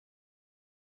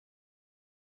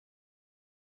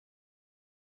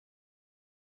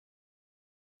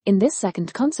In this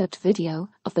second concept video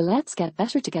of the Let's Get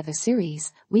Better Together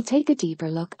series, we take a deeper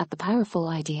look at the powerful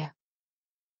idea.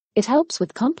 It helps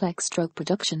with complex stroke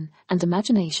production and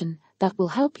imagination that will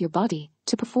help your body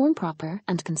to perform proper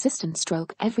and consistent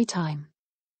stroke every time.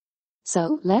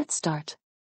 So, let's start.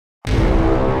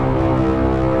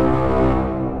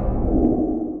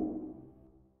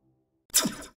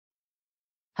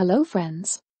 Hello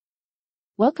friends.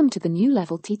 Welcome to the New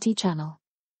Level TT channel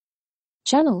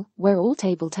where all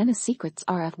table tennis secrets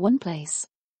are at one place.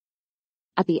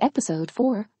 At the episode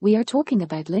 4, we are talking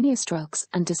about linear strokes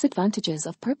and disadvantages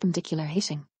of perpendicular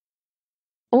hitting.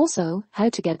 Also, how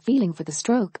to get feeling for the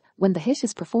stroke when the hit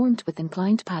is performed with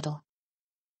inclined paddle.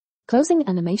 Closing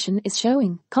animation is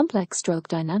showing complex stroke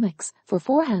dynamics for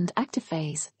forehand active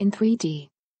phase in 3D.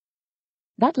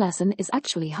 That lesson is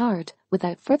actually hard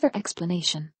without further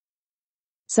explanation.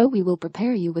 So we will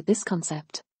prepare you with this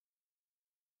concept.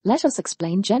 Let us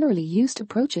explain generally used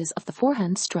approaches of the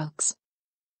forehand strokes.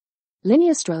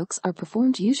 Linear strokes are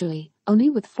performed usually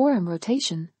only with forearm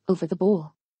rotation over the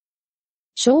ball.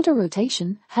 Shoulder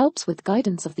rotation helps with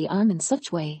guidance of the arm in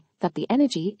such way that the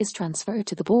energy is transferred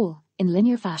to the ball in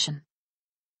linear fashion.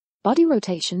 Body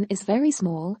rotation is very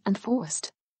small and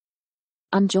forced.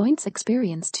 And joints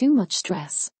experience too much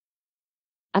stress.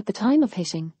 At the time of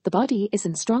hitting, the body is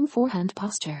in strong forehand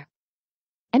posture.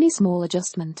 Any small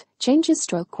adjustment changes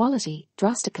stroke quality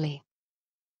drastically.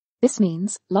 This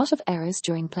means lot of errors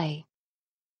during play.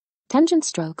 Tangent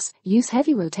strokes use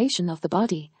heavy rotation of the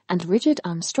body and rigid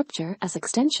arm structure as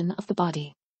extension of the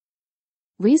body.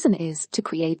 Reason is to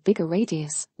create bigger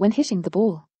radius when hitting the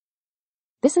ball.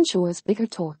 This ensures bigger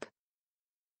torque.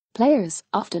 Players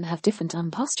often have different arm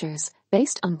postures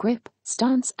based on grip,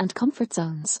 stance and comfort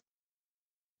zones.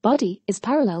 Body is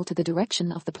parallel to the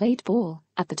direction of the played ball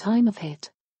at the time of hit.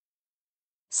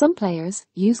 Some players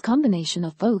use combination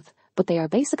of both, but they are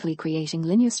basically creating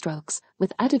linear strokes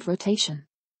with added rotation.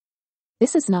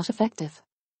 This is not effective.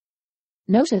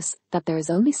 Notice that there is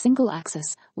only single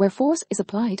axis where force is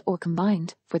applied or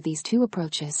combined for these two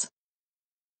approaches.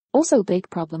 Also big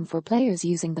problem for players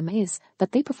using them is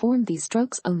that they perform these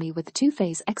strokes only with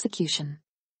two-phase execution.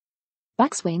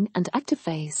 Backswing and active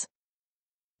phase.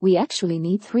 We actually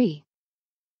need 3.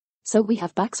 So we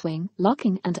have backswing,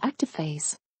 locking and active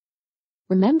phase.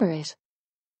 Remember it.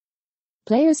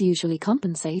 Players usually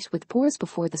compensate with pause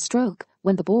before the stroke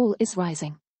when the ball is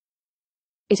rising.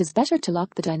 It is better to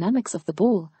lock the dynamics of the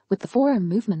ball with the forearm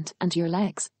movement and your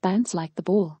legs bounce like the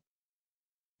ball.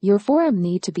 Your forearm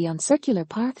need to be on circular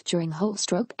path during whole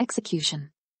stroke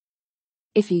execution.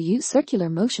 If you use circular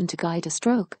motion to guide a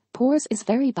stroke, pause is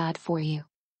very bad for you.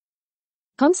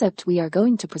 Concept we are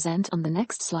going to present on the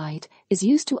next slide is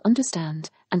used to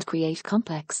understand and create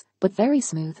complex but very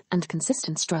smooth and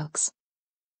consistent strokes.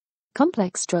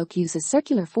 Complex stroke uses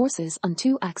circular forces on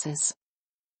 2 axes.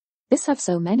 This have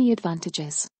so many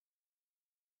advantages.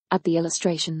 At the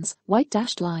illustrations, white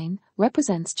dashed line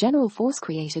represents general force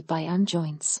created by arm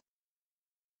joints.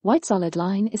 White solid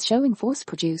line is showing force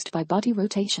produced by body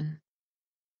rotation.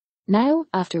 Now,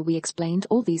 after we explained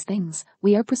all these things,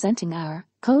 we are presenting our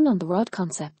cone on the rod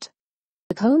concept.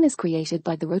 The cone is created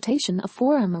by the rotation of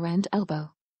forearm around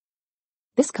elbow.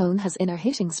 This cone has inner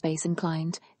hitting space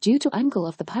inclined due to angle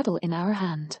of the paddle in our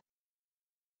hand.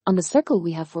 On the circle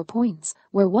we have 4 points,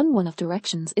 where one of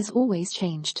directions is always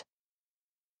changed.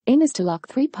 Aim is to lock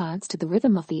 3 pads to the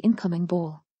rhythm of the incoming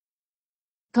ball.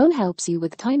 Cone helps you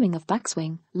with timing of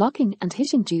backswing, locking and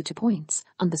hitting due to points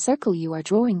on the circle you are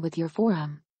drawing with your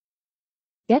forearm.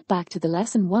 Get back to the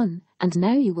lesson 1, and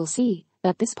now you will see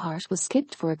that this part was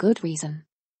skipped for a good reason.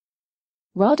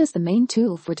 Rod is the main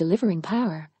tool for delivering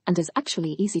power and is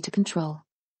actually easy to control.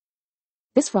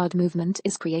 This rod movement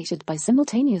is created by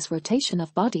simultaneous rotation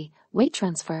of body, weight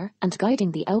transfer and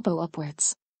guiding the elbow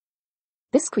upwards.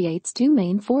 This creates 2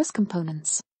 main force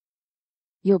components.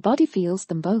 Your body feels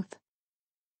them both.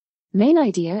 Main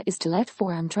idea is to let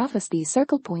forearm traverse these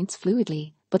circle points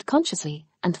fluidly, but consciously,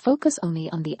 and focus only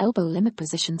on the elbow limit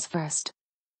positions first.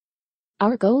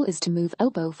 Our goal is to move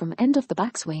elbow from end of the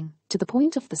backswing to the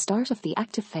point of the start of the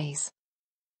active phase.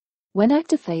 When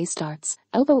active phase starts,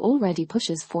 elbow already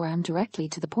pushes forearm directly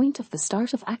to the point of the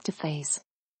start of active phase.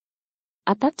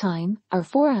 At that time, our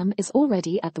forearm is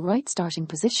already at the right starting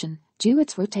position due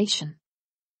its rotation.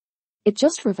 It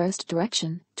just reversed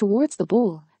direction towards the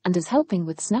ball and is helping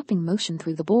with snapping motion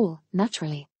through the ball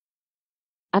naturally.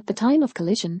 At the time of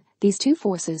collision, these 2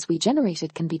 forces we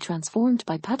generated can be transformed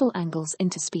by paddle angles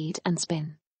into speed and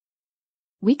spin.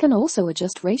 We can also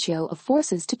adjust ratio of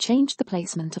forces to change the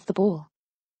placement of the ball.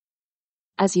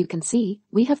 As you can see,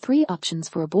 we have 3 options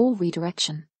for a ball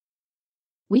redirection.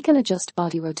 We can adjust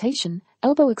body rotation,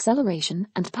 elbow acceleration,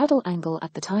 and paddle angle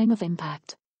at the time of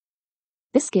impact.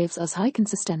 This gives us high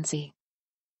consistency.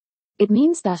 It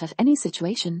means that at any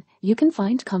situation, you can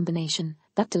find combination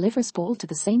that delivers ball to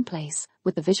the same place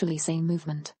with the visually same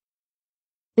movement.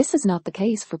 This is not the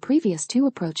case for previous two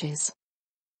approaches.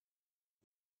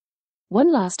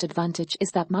 One last advantage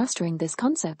is that mastering this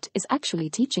concept is actually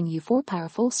teaching you 4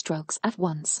 powerful strokes at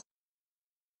once.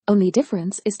 Only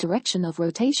difference is direction of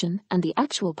rotation and the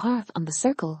actual path on the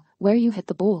circle where you hit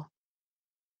the ball.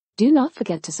 Do not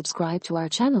forget to subscribe to our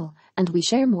channel, and we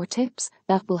share more tips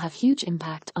that will have huge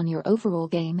impact on your overall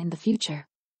game in the future.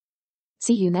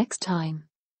 See you next time.